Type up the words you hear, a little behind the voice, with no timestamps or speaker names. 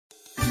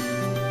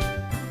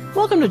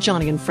Welcome to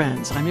Joni and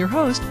Friends. I'm your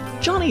host,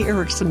 Joni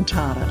Eareckson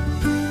Tada.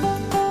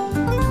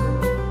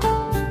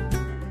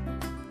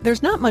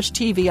 There's not much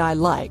TV I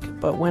like,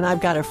 but when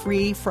I've got a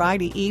free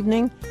Friday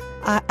evening,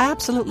 I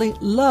absolutely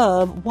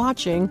love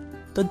watching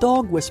The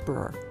Dog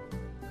Whisperer.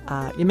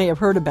 You may have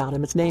heard about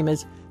him. His name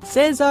is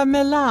Cesar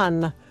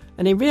Millan,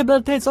 and he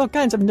rehabilitates all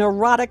kinds of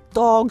neurotic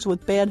dogs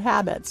with bad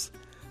habits.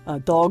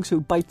 Dogs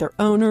who bite their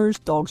owners,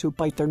 dogs who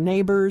bite their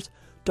neighbors,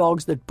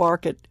 dogs that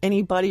bark at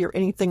anybody or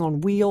anything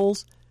on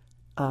wheels.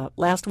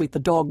 Last week, the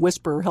Dog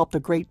Whisperer helped a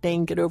Great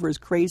Dane get over his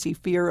crazy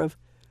fear of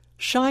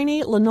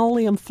shiny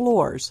linoleum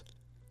floors.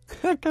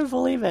 I couldn't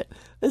believe it.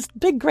 This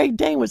big Great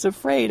Dane was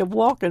afraid of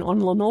walking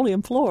on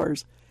linoleum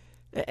floors.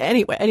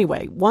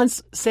 Anyway,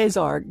 once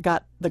Cesar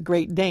got the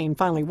Great Dane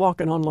finally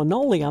walking on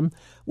linoleum,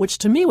 which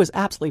to me was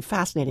absolutely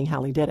fascinating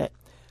how he did it,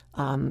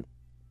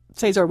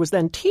 Cesar was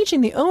then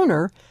teaching the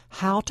owner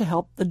how to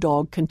help the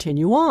dog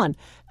continue on.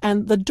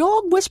 And the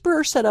Dog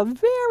Whisperer said a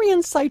very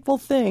insightful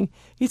thing.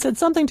 He said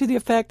something to the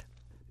effect,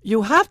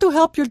 "You have to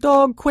help your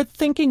dog quit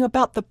thinking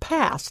about the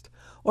past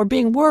or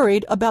being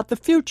worried about the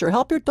future.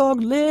 Help your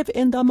dog live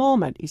in the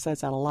moment." He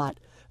says that a lot.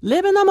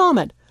 Live in the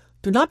moment.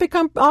 Do not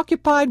become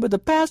occupied with the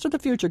past or the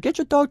future. Get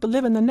your dog to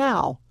live in the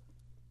now.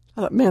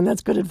 I thought, man,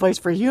 that's good advice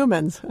for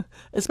humans,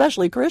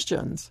 especially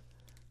Christians.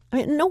 I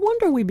mean, no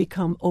wonder we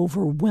become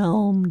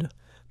overwhelmed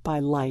by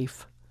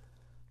life.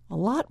 A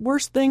lot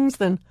worse things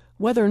than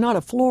whether or not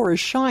a floor is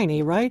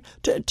shiny, right?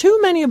 Too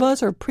many of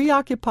us are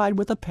preoccupied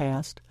with the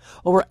past,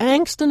 or we're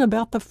angsting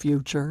about the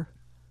future.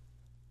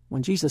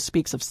 When Jesus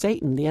speaks of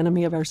Satan, the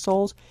enemy of our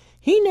souls,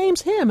 he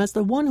names him as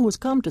the one who has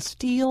come to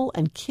steal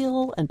and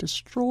kill and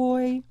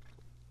destroy.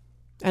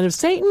 And if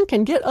Satan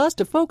can get us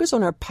to focus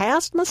on our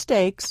past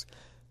mistakes,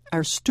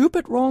 our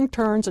stupid wrong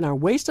turns, and our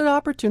wasted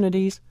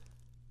opportunities,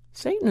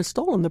 Satan has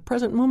stolen the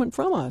present moment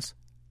from us.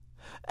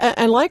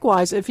 And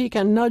likewise, if he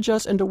can nudge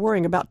us into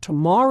worrying about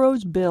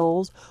tomorrow's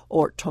bills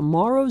or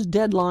tomorrow's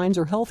deadlines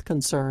or health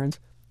concerns,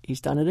 he's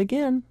done it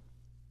again.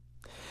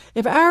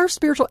 If our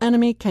spiritual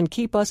enemy can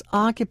keep us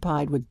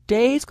occupied with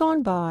days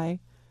gone by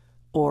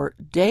or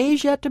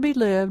days yet to be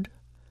lived,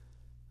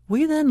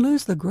 we then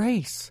lose the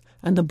grace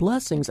and the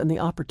blessings and the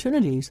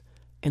opportunities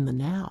in the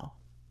now.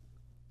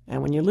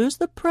 And when you lose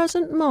the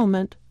present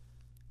moment,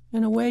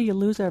 in a way you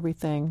lose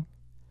everything.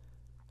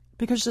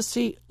 Because, you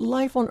see,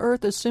 life on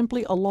earth is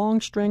simply a long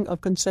string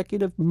of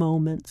consecutive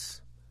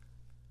moments.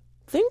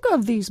 Think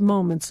of these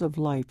moments of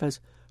life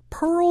as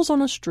pearls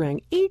on a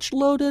string, each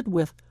loaded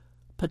with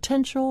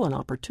potential and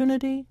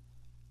opportunity.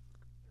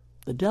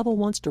 The devil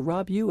wants to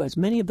rob you as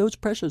many of those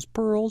precious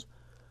pearls,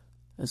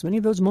 as many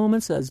of those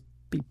moments as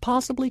he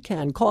possibly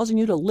can, causing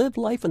you to live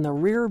life in the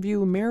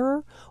rear-view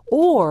mirror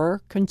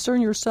or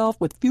concern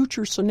yourself with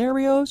future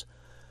scenarios,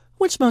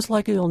 which most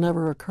likely will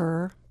never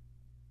occur.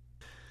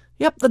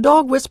 Yep, the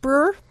Dog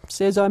Whisperer,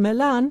 Cesar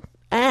Millan,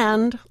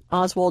 and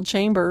Oswald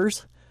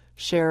Chambers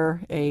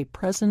share a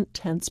present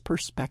tense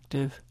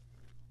perspective.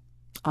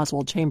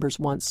 Oswald Chambers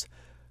once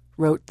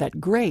wrote that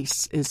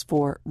grace is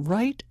for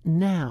right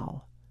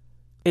now.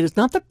 It is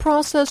not the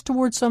process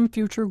toward some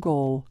future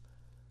goal,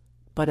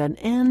 but an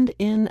end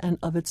in and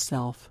of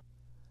itself.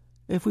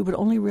 If we would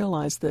only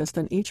realize this,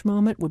 then each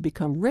moment would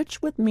become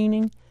rich with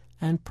meaning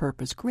and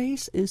purpose.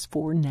 Grace is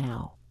for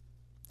now.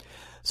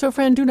 So,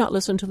 friend, do not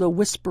listen to the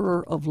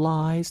whisperer of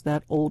lies,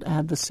 that old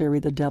adversary,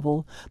 the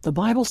devil. The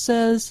Bible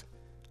says,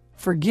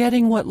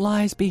 forgetting what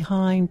lies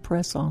behind,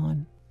 press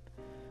on.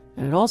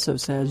 And it also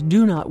says,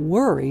 do not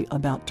worry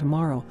about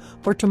tomorrow,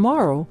 for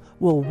tomorrow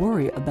will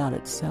worry about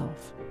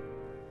itself.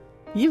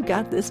 You've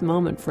got this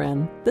moment,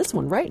 friend, this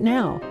one right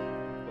now.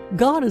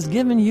 God has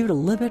given you to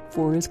live it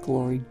for His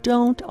glory.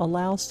 Don't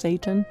allow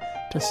Satan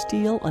to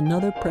steal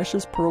another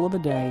precious pearl of a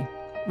day.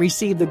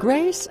 Receive the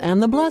grace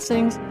and the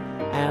blessings,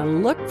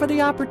 and look for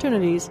the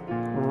opportunities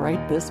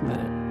right this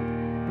minute.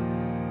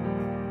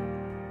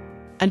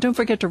 And don't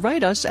forget to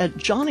write us at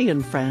Joni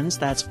and Friends.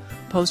 That's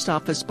Post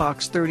Office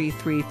Box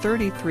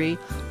 3333,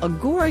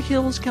 Agora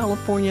Hills,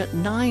 California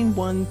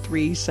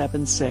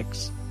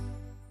 91376.